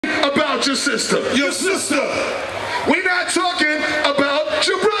about your sister. Your sister. We're not talking about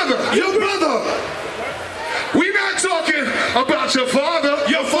your brother. Your brother. We're not talking about your father.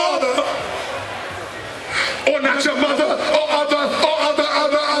 Your father. Or not your mother. Or other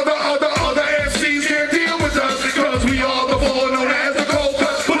MCs can't deal with us because we are the four known as the cold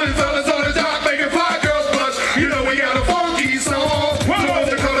cuts. Putting fellas on the job, making fly girls bust. You know we got a funky song. So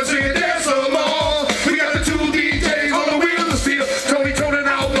the colors singing dance along. We got the two DJs on the wheels of steel. Tony and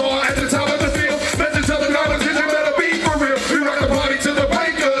Outlaw at the top of the field. Message of the competition better be for real. We rock the party to the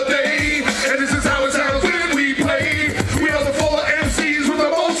break of day. And this is how it sounds when we play. We are the four MCs with the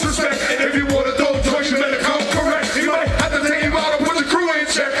most respect. And if you want to throw joints, you better come correct. You might have to take him out and put the crew in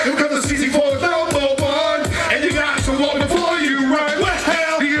check. Because the CC4 is number one. And you got to walk before you run. What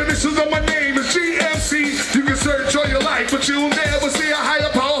hell? The initials of my name is GMC. You can search all your life, but you'll never see a higher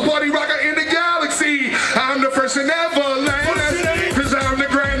power party rocker in the galaxy. I'm the first and ever last. Cause I'm the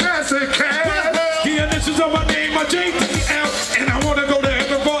Grandmaster Cat. The initials of my name are JPL. And I wanna go to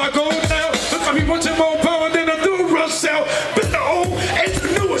heaven before I go down. Look, I be watching more power than a new Russell. But the old and the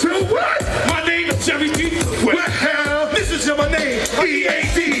newest. What? My name is Jerry T. What hell? This is my name,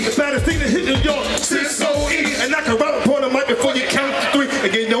 EAD. The baddest thing that hit New York, 6OE. And I can rap upon the mic before you count to three.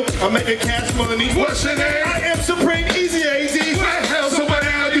 Again, yo, I'm making cash money. What's your name? I am Supreme Easy AD. What hell? So by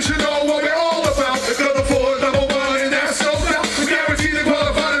now you should know what we're all about. Because the four is number one and that's no doubt. We guarantee to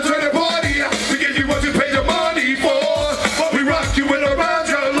qualify to turn the party out. We give you what you pay your money for. But we rock you with a round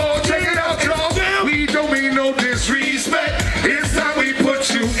your Lord. Check it out, y'all. We don't mean no disrespect. It's time we put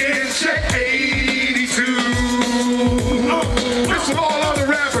you in check. 82. This is all other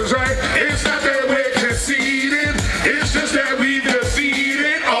rappers, right? It's not that we're conceding. It's just that we've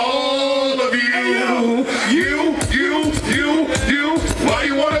defeated all of you. You. Why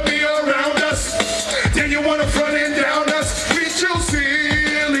you wanna be around us? Then you wanna front and down us with your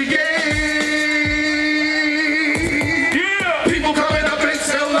silly game. Yeah. People coming up and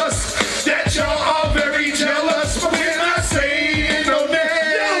tell us that y'all are very jealous, but we're not saying no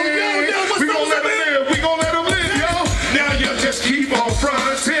name. We gon' let them live. We gon' let them live, yo. Now you just keep on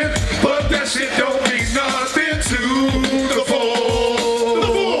fronting, but that shit don't mean nothing to the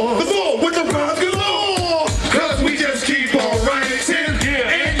four. The four with the rhymes galore. Cause we just keep on writing,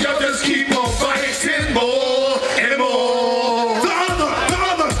 and y'all just keep on fighting more and more. The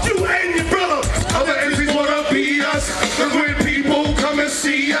other, you and your brother. Other MCs wanna beat us, cause when people come and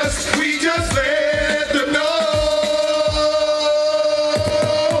see us, we just let them know.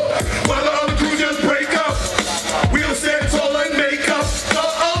 While the other crew just break up, we'll stand tall and make up the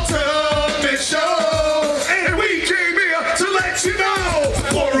ultimate show. And we came here to let you know.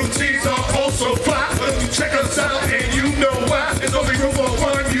 More routines are also fly. Check us out and you know why. There's only room for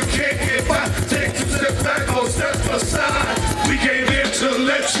one, you can't get by. Take 2 steps back or step aside. We came here to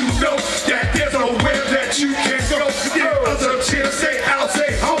let you know that there's nowhere that you can go. Give us a chance, stay out,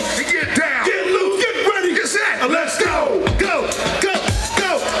 stay home, and get down. Get loose, get ready, Get set, and let's go. Go.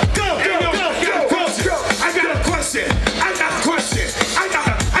 I got a question. I got a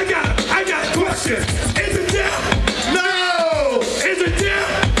question. Is it them? No! Is it them?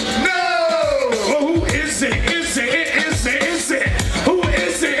 No! Well, who is it? Is it? Who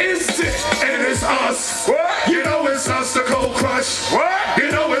is it? And it's us. What? You know it's us, the Cold Crush. What? You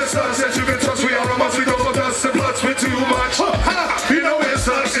know it's us that you can trust. We are the must. We don't go dust and bloods with too much. You know it's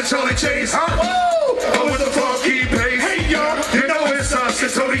us and Charlie Chase. With the funky bass. Hey, y'all. You know it's us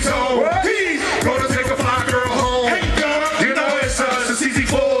and Tony Tone. What? He's gonna take a fly girl home. Hey, y'all. You know it's us and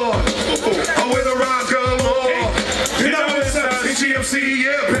CC4. With a rhyme galore. You know it's us and GMC.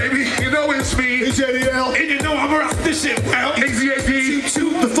 Yeah, baby. You know it's me. JDL. And you know I'm rock this shit, pal. AZAD. To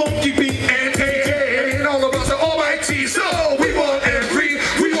the funky beat. And ain't all about the almighty. So we want everybody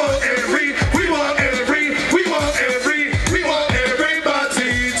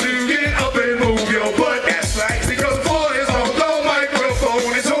to get up and move your butt. That's right. Because the boy is on the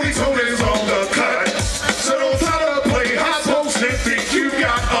microphone and Tony is on the cut. So don't try to play hot post and think you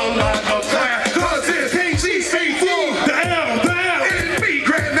got a lot of class. Cause it's KGC4, The L. and me,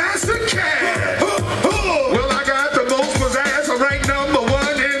 Grandmaster Cat. Well, I got the most pizzazz. I rank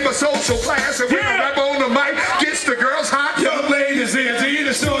 #1 in my social class. And when I rap on the mic, gets the girls hot. Young ladies in the eat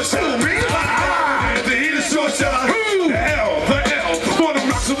a short shot. Me? The eat a short shot. The L. Wanna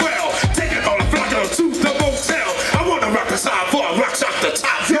rock so well. Take it on a flocker to the motel. I wanna rock the side for a rock shot the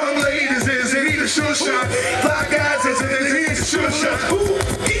top. Young ladies is in need a sure shot. Fly guys is in need a sure shot.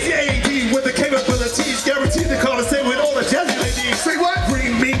 EAD with the capabilities. Guaranteed to call the same with all the jazzy ladies. Say what?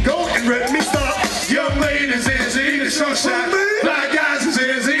 Bring me go and let me stop. Young ladies is in need a sure shot. Fly guys is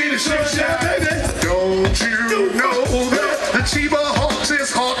in need a sure shot. Don't you know that the Chiba Hawks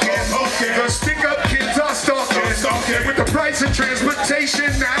is hawking?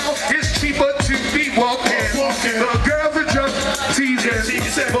 station now. It's cheaper to be walking. The girls are just teasing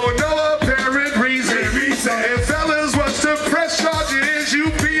for no apparent reason. And fellas, what's the press charges? You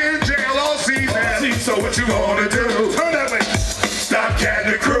be in jail all season. So what you wanna do? Turn that way. Stop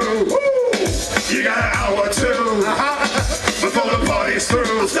catting the crew. You got an hour or two before the party's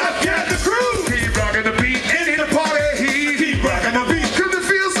through. Stop catting the crew. Keep rocking the beat. In the party heat. Keep rocking the beat. Cause it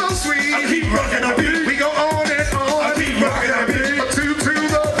feels so sweet. I keep rocking the beat. We go on and on. I keep rocking the beat. To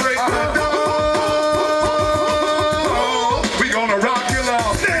the break of dawn. We gonna rock you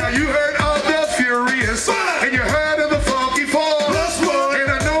long. Now you heard of the Furious. And you heard of the Funky Four. And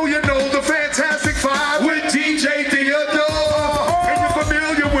I know you know the Fantastic Five with DJ Theodore. And you're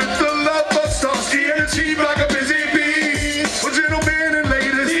familiar with the Love Bug Stars. Cheap like a busy bee. Well, gentlemen and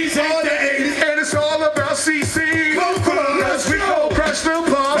ladies, these are the 80s. And it's all about CC. Cause we go crush the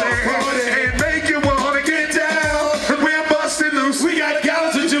party and make you wanna get down. Cause we're busting loose. We got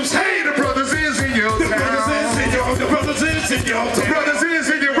gallons of juice. Hey, the brothers is in your town. The brothers is in your town. The brothers is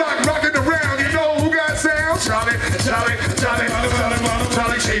in your rocking around. You know who got sound? Charlie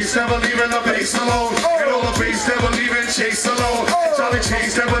Chase, never leaving the bass alone. And all the bass never leaving Chase alone. Charlie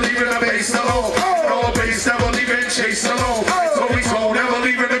Chase, never leaving the bass alone. And all the bass never leaving Chase alone. Tony Tone, never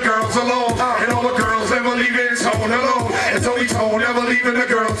leaving the girls alone. And all the girls never leaving Tone alone. And Tony Tone, never leaving the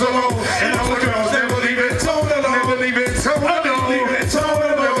girls alone. And all the girls never leaving Tone alone. Never leaving Tone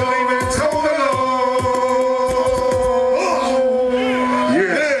alone.